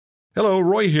Hello,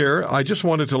 Roy here. I just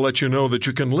wanted to let you know that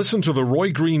you can listen to The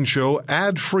Roy Green Show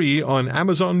ad-free on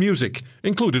Amazon Music,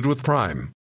 included with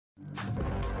Prime.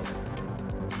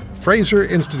 Fraser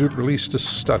Institute released a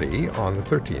study on the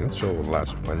 13th, so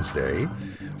last Wednesday.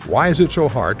 Why is it so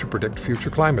hard to predict future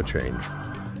climate change?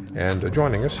 And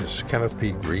joining us is Kenneth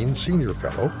P. Green, Senior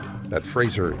Fellow at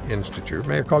Fraser Institute.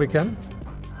 May I call you Ken?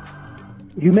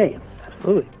 You may.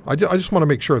 Absolutely. I just want to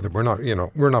make sure that we're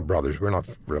not brothers. We're not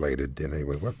related in any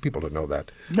way. We want people to know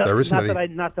that. No,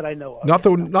 not that I know of.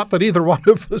 Not that either one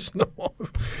of us know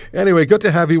of. Anyway, good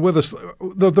to have you with us.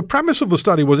 The premise of the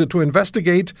study, was it to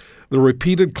investigate the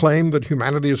repeated claim that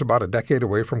humanity is about a decade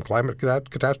away from climate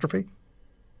catastrophe?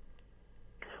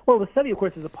 Well, the study, of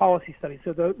course, is a policy study.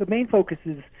 So the main focus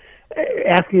is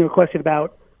asking a question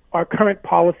about our current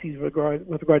policies with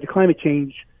regard to climate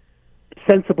change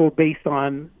sensible based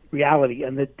on reality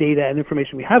and the data and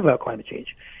information we have about climate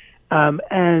change.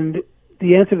 And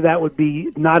the answer to that would be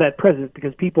not at present,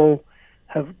 because people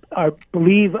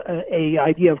believe a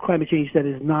idea of climate change that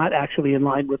is not actually in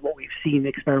line with what we've seen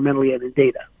experimentally and in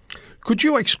data. Could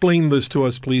you explain this to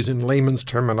us, please, in layman's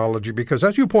terminology? Because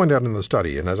as you point out in the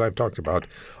study, and as I've talked about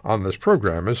on this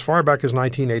program, as far back as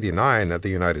 1989 at the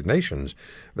United Nations,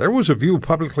 there was a view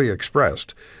publicly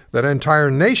expressed that entire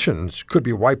nations could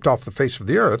be wiped off the face of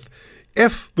the earth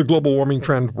if the global warming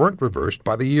trend weren't reversed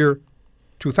by the year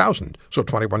 2000, so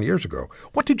 21 years ago.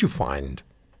 What did you find?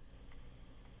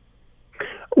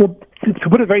 Well, to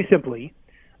put it very simply,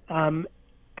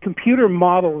 computer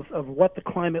models of what the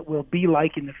climate will be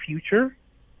like in the future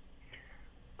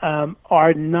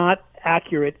are not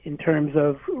accurate in terms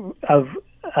of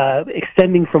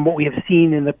extending from what we have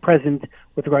seen in the present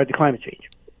with regard to climate change.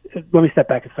 Let me step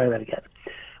back and say that again,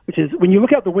 which is when you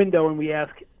look out the window and we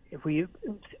ask, if we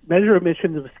measure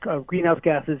emissions of greenhouse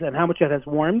gases and how much that has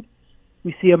warmed,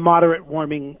 we see a moderate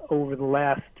warming over the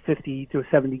last 50 to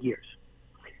 70 years.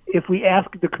 If we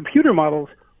ask the computer models,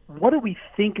 what do we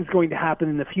think is going to happen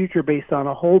in the future based on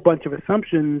a whole bunch of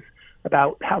assumptions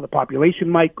about how the population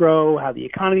might grow, how the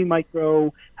economy might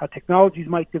grow, how technologies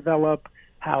might develop,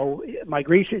 how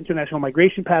international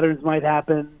migration patterns might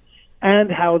happen, and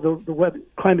how the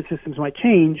climate systems might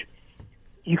change,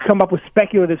 you come up with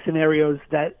speculative scenarios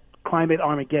that climate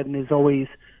Armageddon is always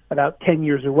about 10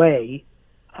 years away.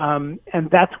 And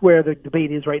that's where the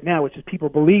debate is right now, which is people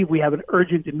believe we have an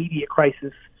urgent, immediate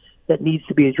crisis that needs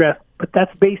to be addressed. But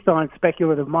that's based on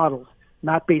speculative models,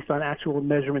 not based on actual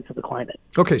measurements of the climate.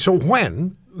 Okay, so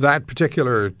when that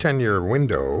particular 10-year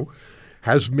window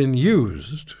has been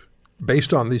used,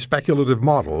 based on these speculative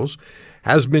models,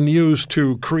 has been used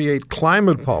to create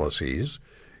climate policies,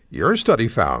 your study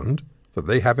found that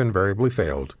they have invariably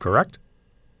failed, correct?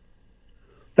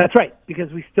 That's right,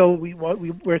 because we're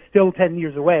still 10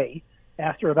 years away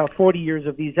after about 40 years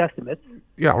of these estimates.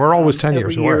 Yeah, we're always 10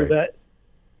 years away.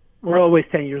 We're always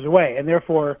 10 years away, and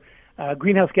therefore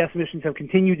greenhouse gas emissions have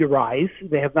continued to rise.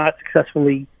 They have not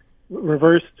successfully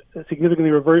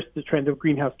significantly reversed the trend of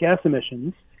greenhouse gas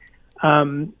emissions,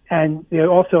 and they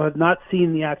also have not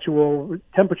seen the actual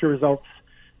temperature results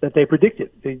that they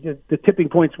predicted. The tipping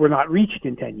points were not reached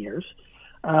in 10 years.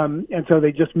 And so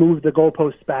they just moved the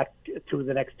goalposts back to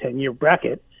the next 10-year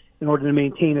bracket in order to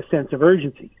maintain a sense of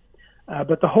urgency.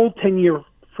 But the whole 10-year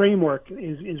framework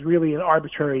is really an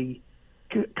arbitrary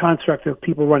construct of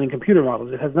people running computer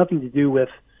models. It has nothing to do with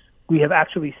we have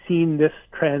actually seen this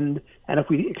trend, and if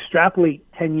we extrapolate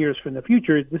 10 years from the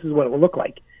future, this is what it will look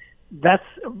like. That's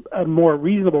a more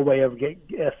reasonable way of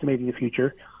estimating the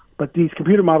future. But these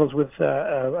computer models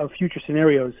of future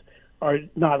scenarios are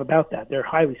not about that. They're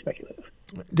highly speculative.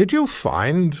 Did you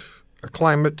find a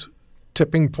climate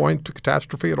tipping point to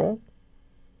catastrophe at all?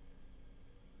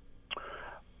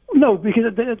 No,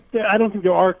 because I don't think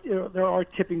there are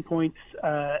tipping points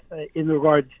in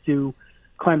regards to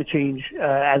climate change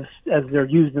as they're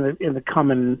used in the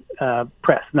common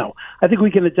press. No, I think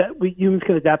humans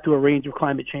can adapt to a range of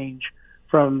climate change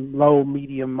from low,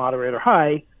 medium, moderate, or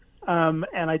high.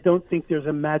 And I don't think there's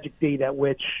a magic date at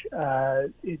which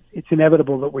it's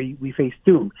inevitable that we face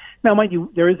doom. Now, mind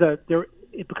you,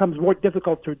 it becomes more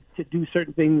difficult to do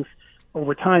certain things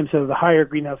over time. So the higher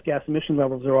greenhouse gas emission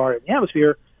levels there are in the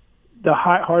atmosphere, the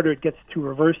harder it gets to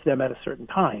reverse them at a certain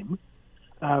time.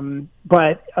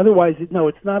 But otherwise, no,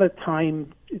 it's not a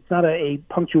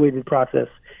punctuated process.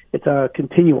 It's a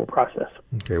continual process.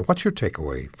 Okay, what's your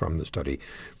takeaway from the study?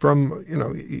 From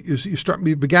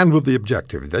you began with the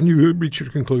objective, then you reach your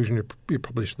conclusion. You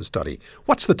published the study.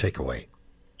 What's the takeaway?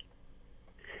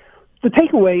 The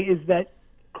takeaway is that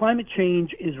climate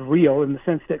change is real in the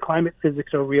sense that climate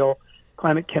physics are real,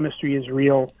 climate chemistry is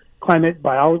real, climate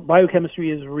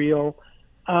biochemistry is real,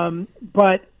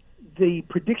 but the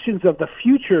predictions of the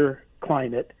future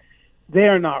climate, they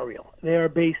are not real. They are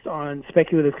based on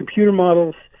speculative computer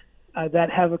models that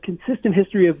have a consistent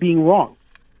history of being wrong.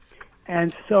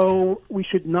 And so we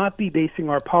should not be basing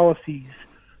our policies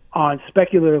on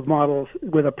speculative models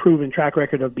with a proven track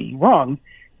record of being wrong.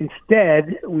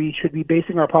 Instead, we should be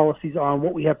basing our policies on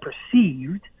what we have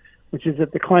perceived, which is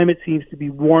that the climate seems to be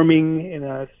warming in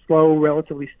a slow,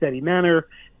 relatively steady manner,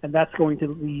 and that's going to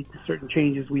lead to certain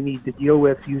changes we need to deal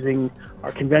with using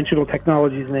our conventional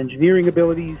technologies and engineering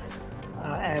abilities,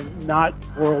 and not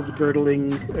world-girdling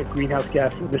greenhouse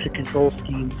gas emission control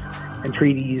schemes and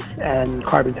treaties and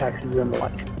carbon taxes and the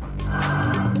like.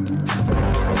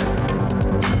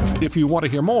 If you want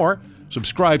to hear more,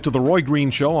 subscribe to The Roy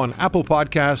Green Show on Apple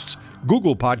Podcasts,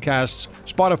 Google Podcasts,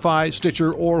 Spotify,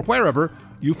 Stitcher, or wherever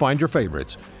you find your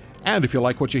favorites. And if you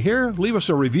like what you hear, leave us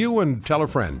a review and tell a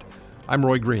friend. I'm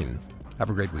Roy Green. Have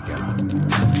a great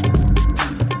weekend.